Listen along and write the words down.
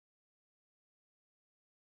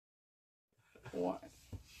one.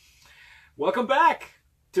 Welcome back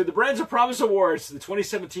to the Brands of Promise Awards, the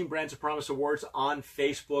 2017 Brands of Promise Awards on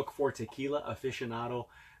Facebook for Tequila Aficionado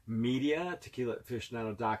Media,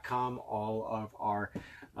 tequilaaficionado.com, all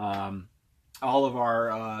of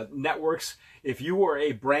our networks. If you are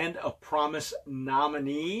a Brand of Promise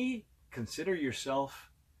nominee, consider yourself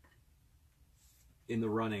in the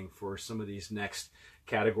running for some of these next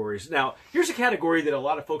categories. Now, here's a category that a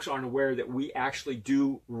lot of folks aren't aware that we actually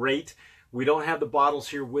do rate. We don't have the bottles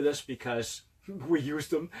here with us because we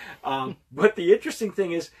used them. But the interesting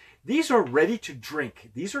thing is these are ready to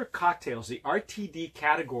drink. These are cocktails. The RTD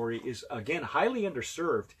category is, again, highly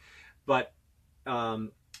underserved. But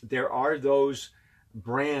there are those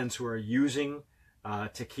brands who are using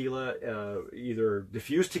tequila, either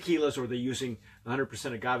diffused tequilas or they're using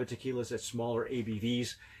 100% agave tequilas at smaller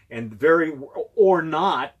ABVs, and or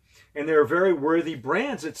not. And they're very worthy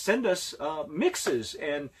brands that send us mixes.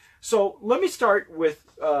 And so let me start with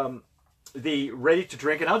the ready to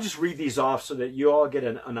drink, and I'll just read these off so that you all get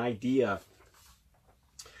an idea.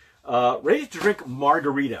 Ready to drink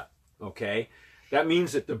margarita, okay? That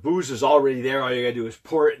means that the booze is already there. All you gotta do is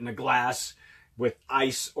pour it in a glass with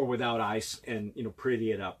ice or without ice and,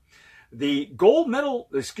 pretty it up. The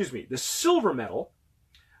silver medal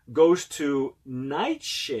goes to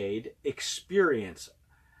Nightshade Experience,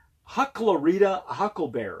 Hucklerita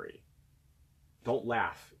Huckleberry. Don't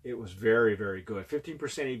laugh. It was very, very good. 15%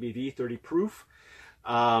 ABV, 30 proof.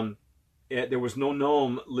 There was no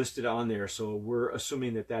gnome listed on there, so we're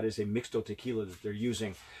assuming that that is a mixto tequila that they're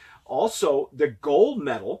using. Also, the gold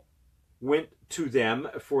medal went to them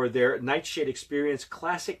for their Nightshade Experience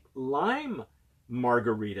Classic Lime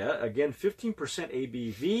Margarita. Again, 15%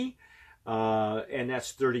 ABV, and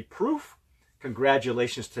that's 30 proof.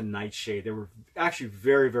 Congratulations to Nightshade. They were actually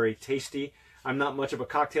very, very tasty. I'm not much of a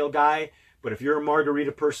cocktail guy, but if you're a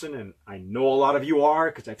margarita person, and I know a lot of you are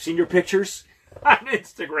because I've seen your pictures on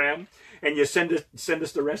Instagram, and you send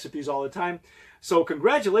us the recipes all the time. So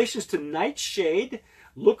congratulations to Nightshade.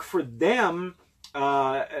 Look for them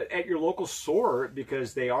at your local store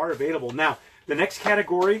because they are available. Now, the next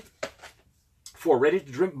category for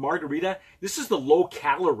ready-to-drink margarita, this is the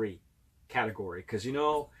low-calorie category because,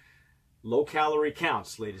 low calorie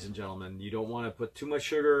counts, ladies and gentlemen. You don't want to put too much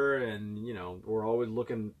sugar, and we're always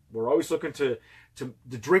looking to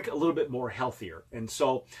drink a little bit more healthier. And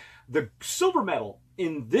so the silver medal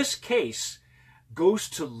in this case goes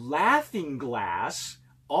to Laughing Glass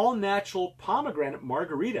All Natural Pomegranate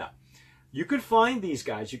Margarita. You can find these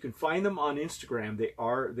guys. You can find them on Instagram. They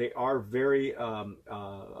are very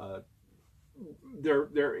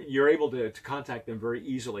you're able to contact them very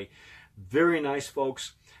easily. Very nice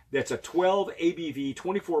folks. That's a 12 ABV,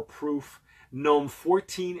 24 proof, Gnome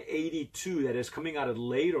 1482 that is coming out of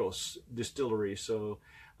Leiros Distillery. So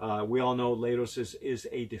we all know Leiros is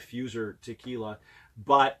a diffuser tequila,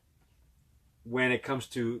 but when it comes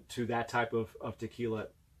to that type of tequila,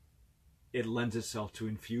 it lends itself to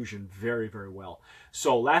infusion very, very well.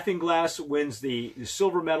 So Laughing Glass wins the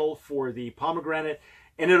silver medal for the pomegranate,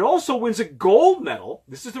 and it also wins a gold medal.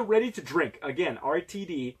 This is the ready to drink. Again,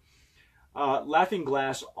 RTD. Laughing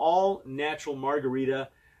Glass All Natural Margarita,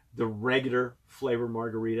 the regular flavor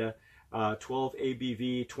margarita, 12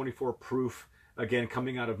 ABV, 24 proof, again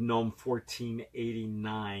coming out of Gnome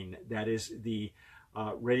 1489. That is the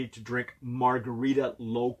ready to drink margarita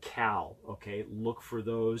low cal. Okay, look for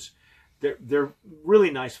those. They're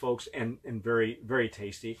really nice folks and very, very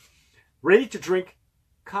tasty. Ready to drink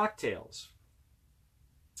cocktails.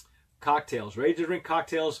 Ready to drink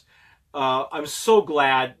cocktails. I'm so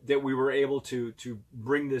glad that we were able to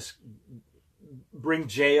bring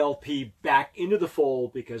JLP back into the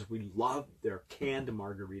fold because we love their canned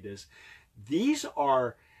margaritas. These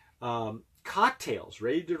are cocktails,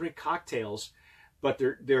 ready to drink cocktails, but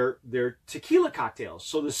they're tequila cocktails.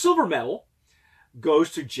 So the silver medal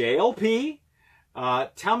goes to JLP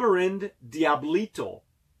Tamarind Diablito.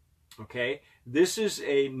 Okay, this is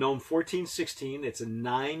a Gnome 1416. It's a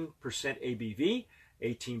 9% ABV.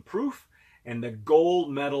 18 proof, and the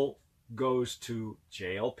gold medal goes to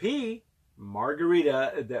JLP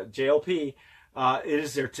Margarita. The JLP it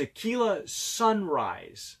is their Tequila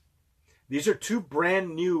Sunrise. These are two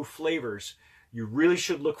brand new flavors. You really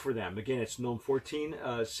should look for them. Again, it's Gnome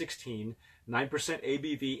 1416, 9%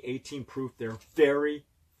 ABV, 18 proof. They're very,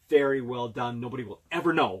 very well done. Nobody will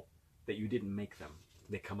ever know that you didn't make them.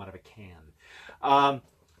 They come out of a can.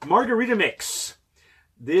 Margarita mix.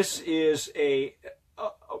 This is a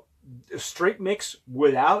straight mix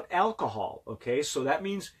without alcohol. Okay, so that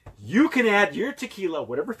means you can add your tequila,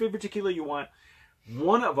 whatever favorite tequila you want.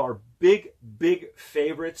 One of our big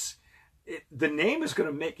favorites. The name is going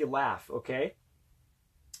to make you laugh. Okay,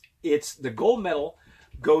 It's the gold medal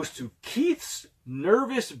goes to Keith's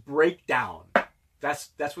Nervous Breakdown.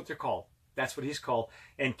 That's what they're called. That's what he's called.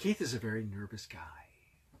 And Keith is a very nervous guy.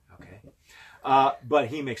 Okay. But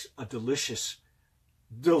he makes a delicious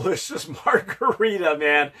margarita,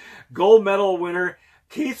 man. Gold medal winner,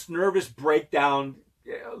 Keith's Nervous Breakdown.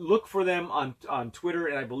 Look for them on Twitter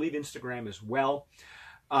and I believe Instagram as well.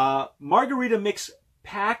 Margarita mix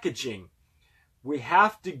packaging. We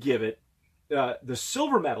have to give it the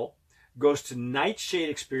silver medal goes to Nightshade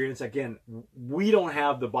Experience. Again, we don't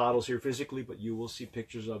have the bottles here physically, but you will see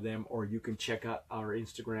pictures of them, or you can check out our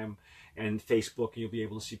Instagram and Facebook, and you'll be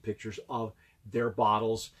able to see pictures of their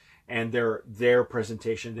bottles and their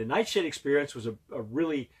presentation. The Nightshade Experience was a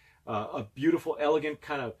really a beautiful, elegant,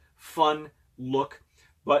 kind of fun look,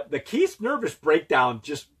 but the Keith's Nervous Breakdown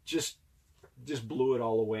just blew it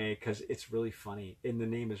all away because it's really funny, and the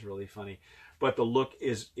name is really funny, but the look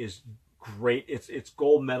is great. It's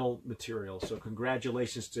gold medal material. So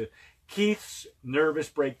congratulations to Keith's Nervous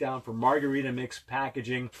Breakdown for margarita mix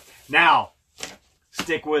packaging. Now,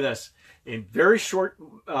 stick with us. In very short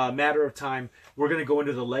matter of time, we're going to go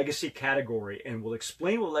into the legacy category, and we'll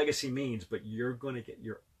explain what legacy means, but you're going to get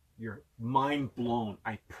your mind blown,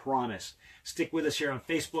 I promise. Stick with us here on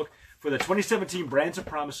Facebook for the 2017 Brands of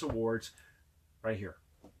Promise Awards right here.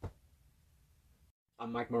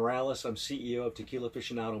 I'm Mike Morales. I'm CEO of Tequila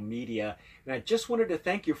Aficionado Media, and I just wanted to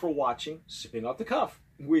thank you for watching Sipping Off the Cuff.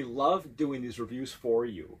 We love doing these reviews for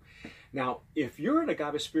you. Now, if you're an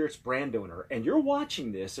Agave Spirits brand owner and you're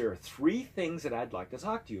watching this, there are 3 things that I'd like to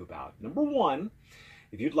talk to you about. Number 1,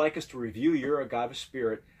 if you'd like us to review your Agave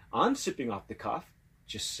Spirit on Sipping Off the Cuff,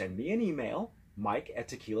 just send me an email,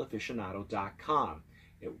 mike@tequilaaficionado.com.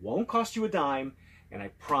 It won't cost you a dime, and I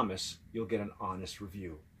promise you'll get an honest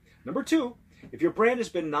review. Number 2, if your brand has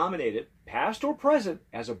been nominated, past or present,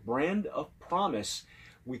 as a brand of promise,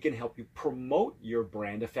 we can help you promote your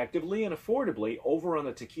brand effectively and affordably over on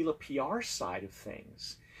the tequila PR side of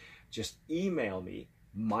things. Just email me,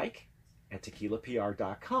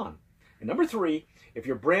 mike@tequilapr.com. And number 3, if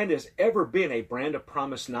your brand has ever been a Brand of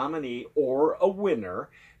Promise nominee or a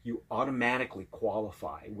winner, you automatically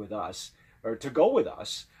qualify with us, or to go with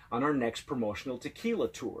us, on our next promotional tequila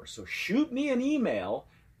tour. So shoot me an email,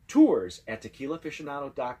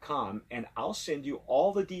 tours@tequilaaficionado.com, and I'll send you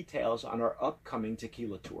all the details on our upcoming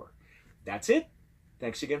tequila tour. That's it.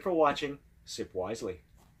 Thanks again for watching. Sip wisely.